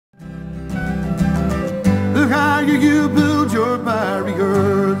higher you build your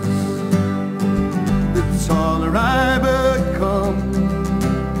barriers, the taller I become.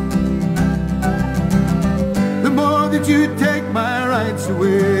 The more that you take my rights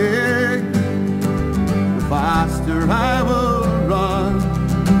away, the faster I will run.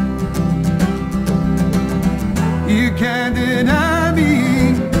 You can't deny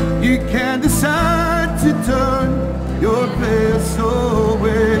me, you can't decide to turn your face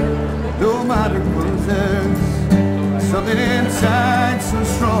away. No matter what, there's something inside so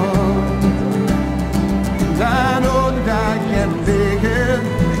strong. And I know that I can't make it.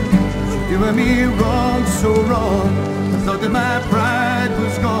 You and me wrong, so wrong. I thought that my pride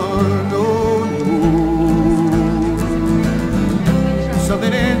was gone. Oh no,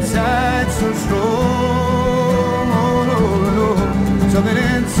 something inside so strong. Oh no, no, something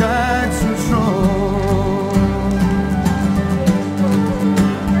inside so strong.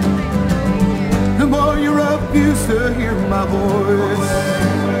 The more you're up, you still hear my voice.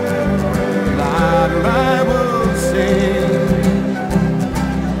 Louder I will sing.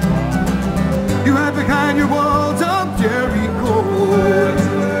 You hide behind your walls of Jericho.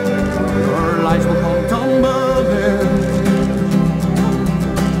 Your lies will come tumbling.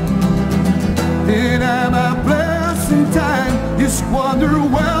 In my blessing time, you squander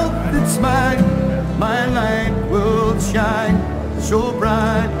wealth that's mine. My light will shine so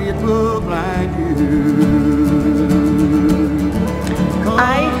brightly it will blind you.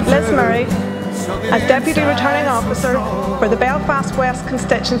 I, Liz Murray, as Deputy Returning Officer for the Belfast West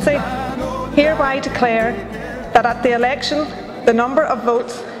constituency, hereby declare that at the election the number of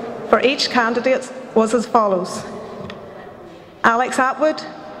votes for each candidate was as follows: Alex Atwood,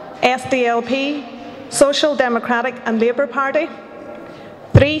 SDLP, Social Democratic and Labour Party,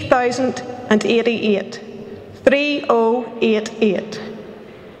 3,088. 3088.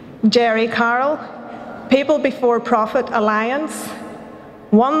 Jerry Carroll, People Before Profit Alliance,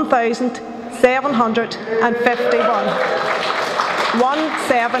 1,751.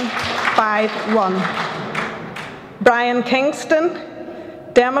 1751. Brian Kingston,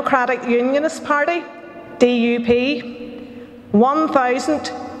 Democratic Unionist Party, DUP,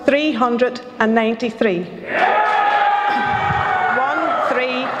 1,393.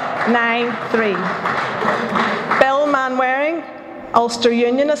 1393. Bill Manwaring, Ulster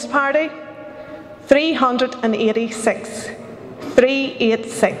Unionist Party, 386.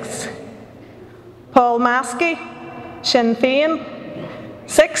 386. Paul Maskey, Sinn Fein,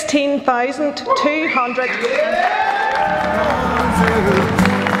 16,200.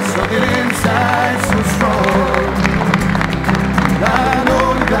 Something inside so strong. I know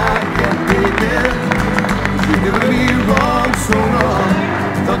that I can't make it. You're doing me wrong, so wrong.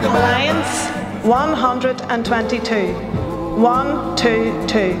 Alliance, 122.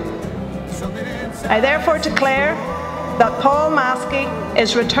 122. I therefore declare that Paul Maskey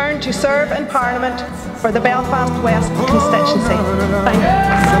is returned to serve in Parliament for the Belfast West constituency. Thank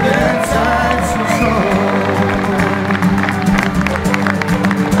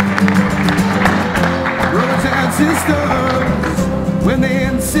Brothers and sisters, when they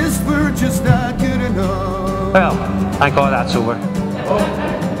insist we're just not good enough. Well, thank God that's over.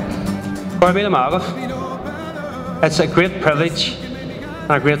 It's a great privilege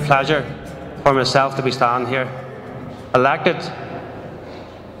and a great pleasure for myself to be standing here, elected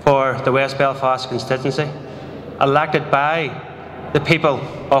for the West Belfast constituency, elected by the people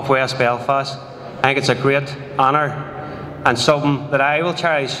of West Belfast. I think it's a great honour and something that I will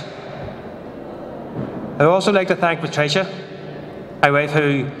cherish. I'd also like to thank Patricia, my wife,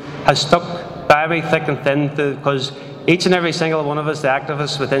 who has stuck by me thick and thin, because each and every single one of us, the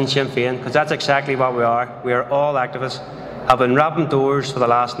activists within Sinn Féin, because that's exactly what we are all activists, have been rapping doors for the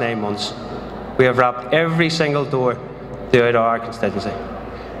last 9 months. We have rapped every single door throughout our constituency.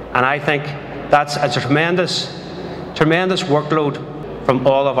 And I think that's a tremendous workload from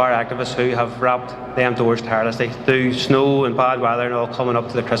all of our activists who have rapped them doors tirelessly through snow and bad weather and all coming up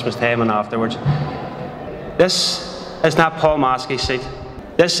to the Christmas time and afterwards. This is not Paul Maskey's seat.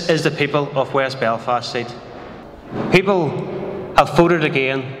 This is the people of West Belfast seat. People have voted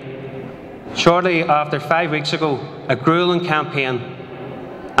again. Shortly after 5 weeks ago, a gruelling campaign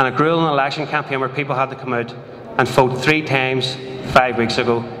and a gruelling election campaign where people had to come out and vote 3 times 5 weeks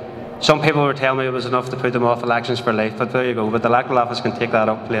ago. Some people were telling me it was enough to put them off elections for life, but there you go. But the electoral office can take that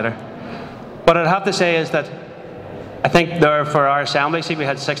up later. What I'd have to say is that I think there, for our assembly seat, we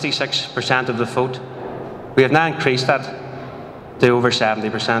had 66% of the vote. We have now increased that to over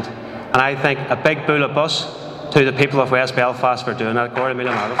 70%. And I think a big bull of bus to the people of West Belfast for doing that. Gordon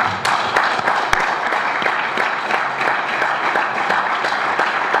Mila Marvel.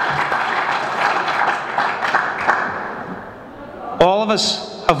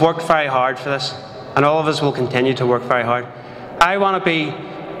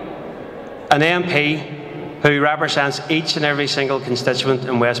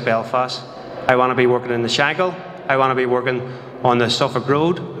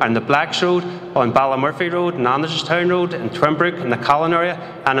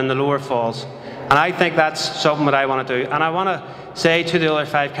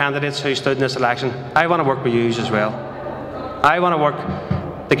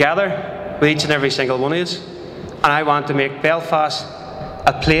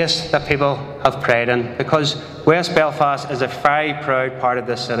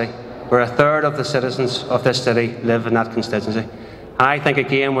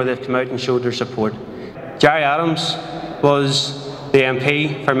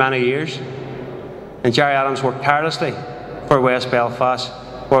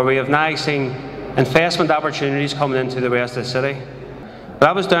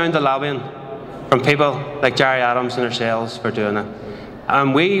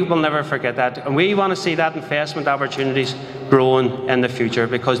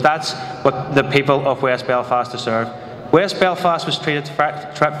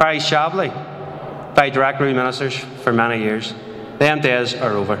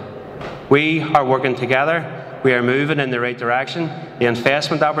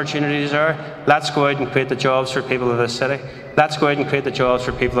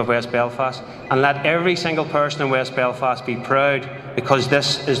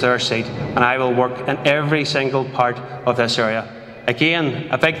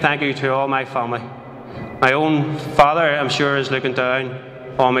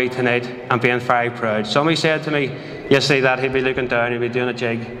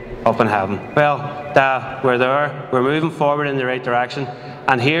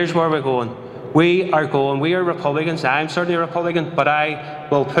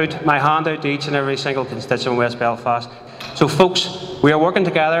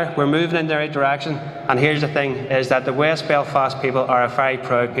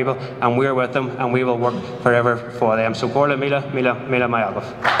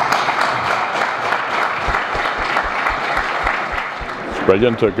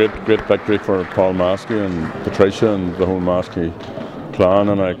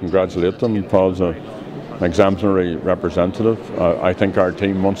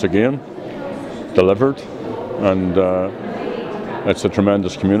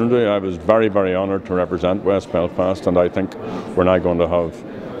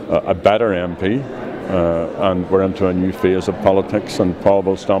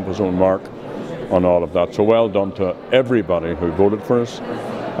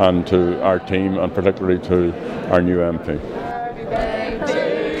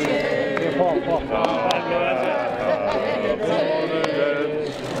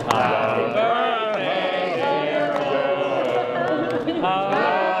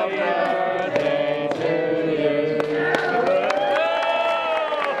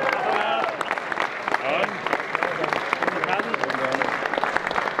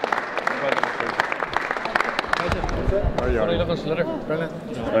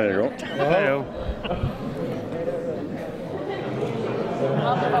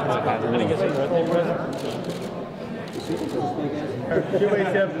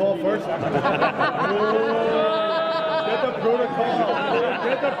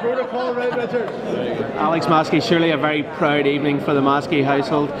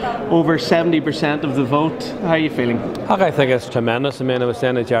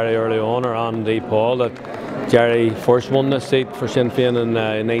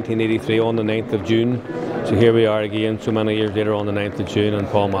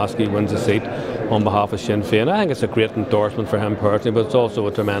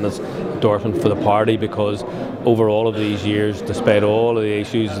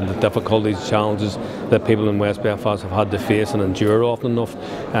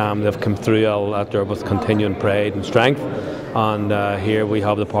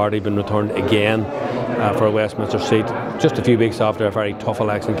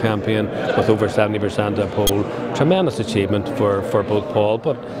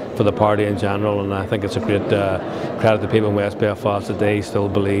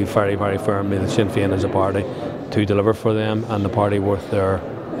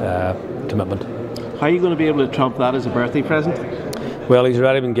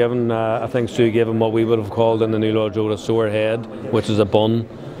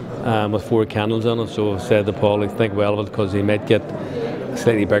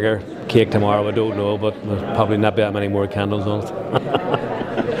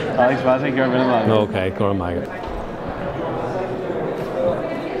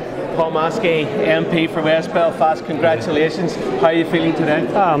 Paul Maskey, MP for West Belfast. Congratulations. How are you feeling today?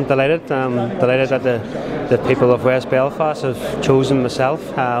 I'm delighted. Delighted that the people of West Belfast have chosen myself.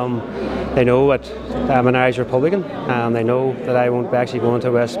 They know that I'm an Irish Republican. They know that I won't be actually going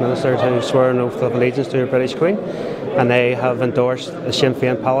to Westminster to swear an oath of allegiance to a British Queen. And they have endorsed the Sinn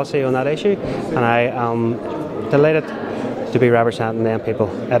Fein policy on that issue. And I am delighted to be representing them people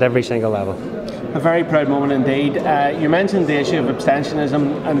at every single level. A very proud moment indeed. You mentioned the issue of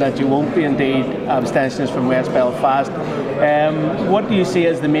abstentionism and that you won't be indeed abstentionists from West Belfast. What do you see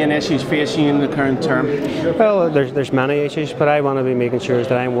as the main issues facing you in the current term? Well, there's many issues, but I want to be making sure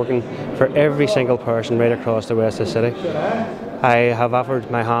that I'm working for every single person right across the west of the city. I have offered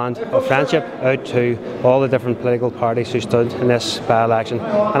my hand of friendship out to all the different political parties who stood in this by-election,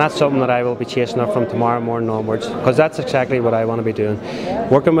 and that's something that I will be chasing up from tomorrow morning onwards, because that's exactly what I want to be doing,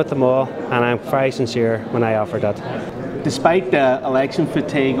 working with them all, and I'm very sincere when I offer that. Despite the election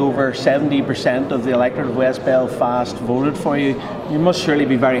fatigue, over 70% of the electorate of West Belfast voted for you. You must surely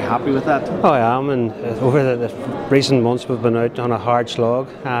be very happy with that. Oh, I am, and over the recent months we've been out on a hard slog,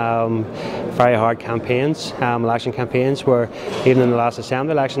 very hard campaigns, election campaigns, where even in the last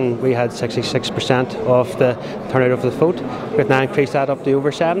Assembly election we had 66% of the turnout of the vote. We've now increased that up to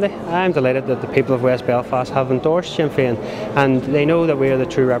over 70. I'm delighted that the people of West Belfast have endorsed Sinn Féin, and they know that we are the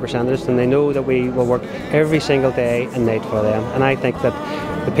true representatives, and they know that we will work every single day and night for them, and I think that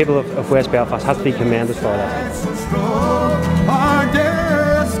the people of West Belfast have to be commended for that.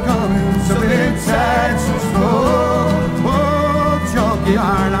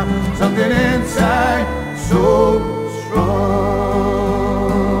 Something inside, so